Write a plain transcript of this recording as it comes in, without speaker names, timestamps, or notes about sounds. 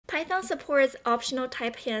Python supports optional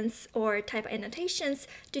type hints or type annotations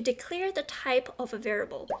to declare the type of a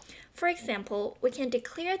variable. For example, we can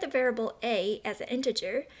declare the variable a as an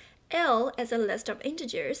integer, L as a list of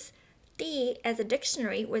integers, D as a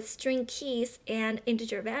dictionary with string keys and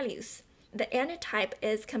integer values. The annotype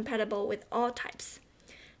is compatible with all types.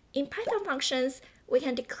 In Python functions, we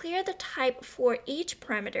can declare the type for each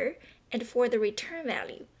parameter and for the return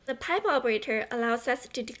value. The pipe operator allows us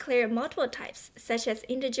to declare multiple types, such as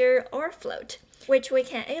integer or float, which we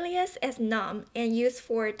can alias as num and use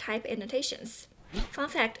for type annotations. Fun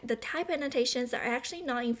fact, the type annotations are actually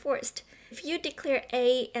not enforced. If you declare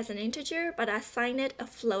a as an integer but assign it a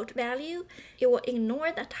float value, it will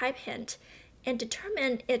ignore the type hint and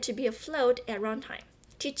determine it to be a float at runtime.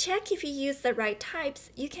 To check if you use the right types,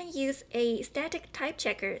 you can use a static type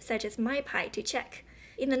checker such as MyPy to check.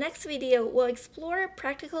 In the next video, we'll explore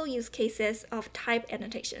practical use cases of type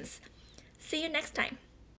annotations. See you next time.